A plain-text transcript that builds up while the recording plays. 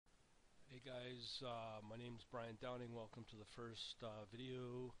Guys, my name is Brian Downing. Welcome to the first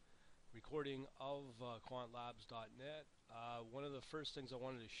video recording of quantlabs.net. One of the first things I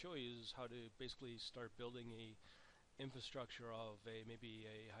wanted to show you is how to basically start building a infrastructure of maybe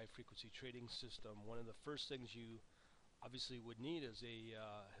a high frequency trading system. One of the first things you obviously would need is a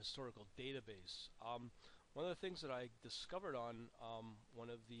historical database. One of the things that I discovered on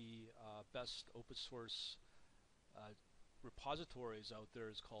one of the best open source repositories out there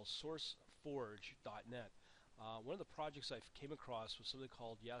is called sourceforge.net. One of the projects I came across was something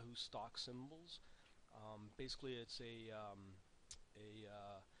called Yahoo stock symbols. Basically, it's a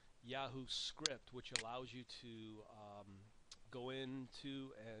Yahoo script which allows you to go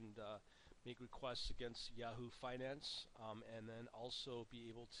into and make requests against Yahoo Finance, and then also be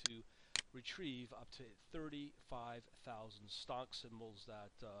able to retrieve up to 35,000 stock symbols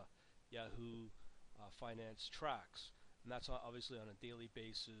that Yahoo Finance tracks. And that's obviously on a daily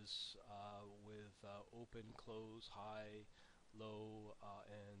basis with open, close, high, low,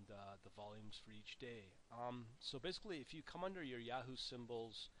 and the volumes for each day. So basically, if you come under your Yahoo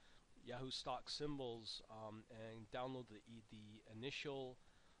symbols, Yahoo stock symbols, and download the initial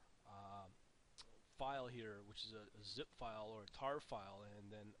file here, which is a zip file or a tar file,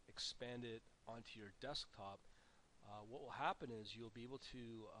 and then expand it onto your desktop, what will happen is you'll be able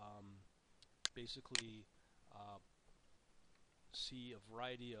to basically see a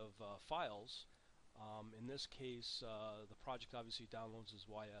variety of files. In this case, the project obviously downloads as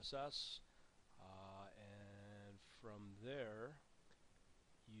YSS, and from there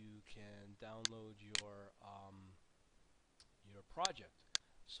you can download your project.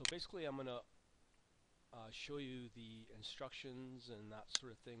 So basically, I'm going to show you the instructions and that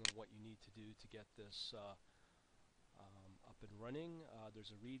sort of thing, and what you need to do to get this up and running.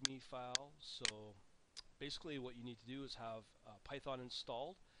 There's a README file. So basically what you need to do is have Python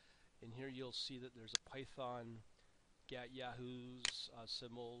installed. In here you'll see that there's a Python get Yahoo's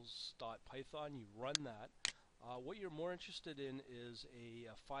symbols.python. You run that. What you're more interested in is a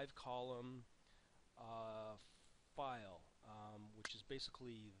 5-column file, which is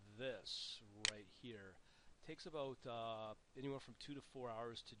basically this right here. It takes about anywhere from 2 to 4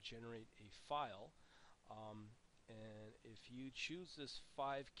 hours to generate a file, and if you choose this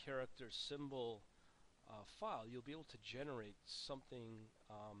 5-character symbol file, you'll be able to generate something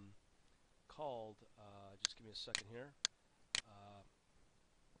called, just give me a second here,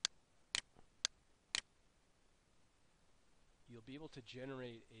 you'll be able to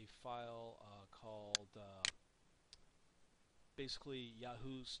generate a file called basically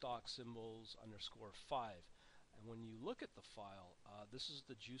Yahoo stock symbols _5. And when you look at the file, this is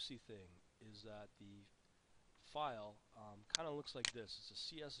the juicy thing, is that the file kind of looks like this. It's a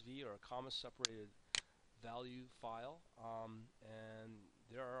CSV, or a comma separated value file, and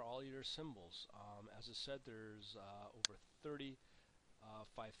there are all your symbols. As I said, there's over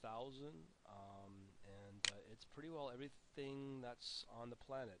 35,000, and it's pretty well everything that's on the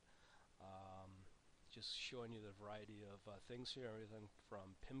planet. Just showing you the variety of things here, everything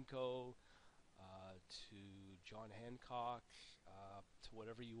from PIMCO to John Hancock to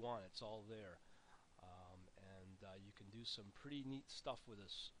whatever you want. It's all there, and you can do some pretty neat stuff with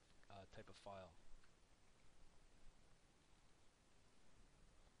this type of file.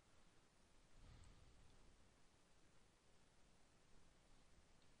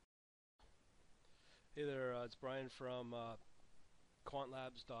 Hey there, it's Brian from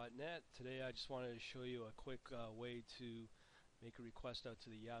quantlabs.net. Today I just wanted to show you a quick way to make a request out to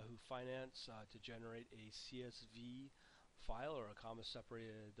the Yahoo Finance to generate a CSV file, or a comma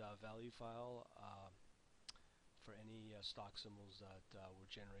separated value file, for any stock symbols that were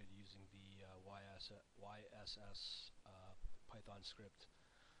generated using the YSS Python script.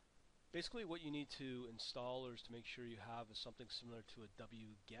 Basically, what you need to install, or is to make sure you have, is something similar to a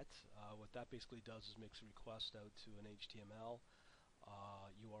wget. What that basically does is makes a request out to an HTML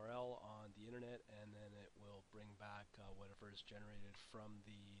URL on the internet, and then it will bring back whatever is generated from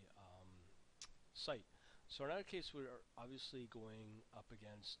the site. So in our case, we're obviously going up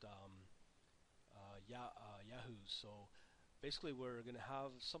against Yahoo. So basically, we're going to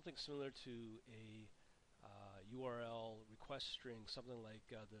have something similar to a URL request string, something like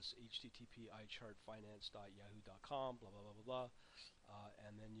this: http ichartfinance.yahoo.com, blah blah blah blah blah,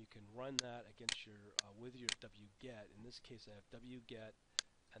 and then you can run that against your with your wget. In this case, I have wget,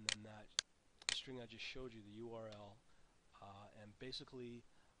 and then that string I just showed you, the URL, and basically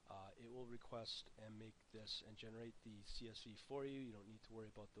it will request and make this and generate the CSV for you. You don't need to worry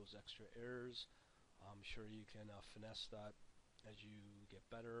about those extra errors. I'm sure you can finesse that as you get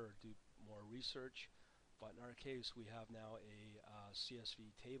better or do more research. But in our case, we have now a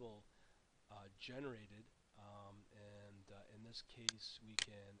CSV table generated, and in this case we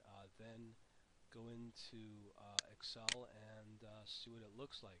can then go into Excel and see what it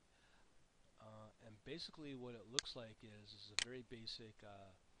looks like. And basically what it looks like is a very basic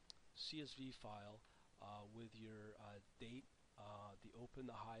CSV file with your date, the open,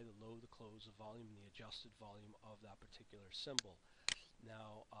 the high, the low, the close, the volume, and the adjusted volume of that particular symbol.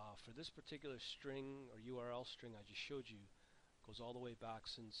 Now, for this particular string or URL string I just showed you, goes all the way back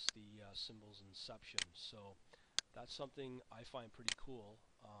since the symbol's inception. So that's something I find pretty cool,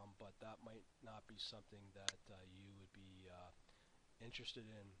 but that might not be something that you would be interested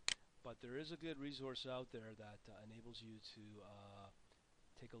in. But there is a good resource out there that enables you to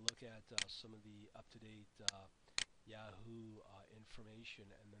take a look at some of the up-to-date Yahoo information,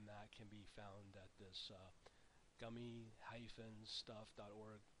 and then that can be found at this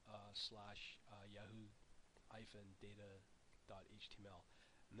gummy-stuff.org slash yahoo-data.html.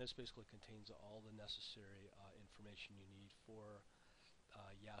 And this basically contains all the necessary information you need for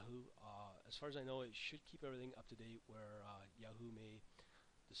Yahoo. As far as I know, it should keep everything up to date, where Yahoo may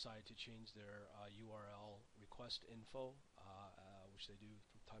decide to change their URL request info, which they do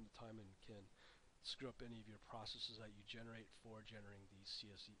from time to time, and can screw up any of your processes that you generate for generating these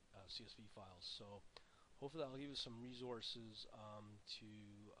CSV files. So hopefully that'll give you some resources to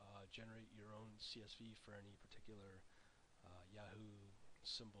generate your own CSV for any particular Yahoo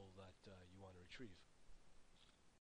symbol that you want to retrieve.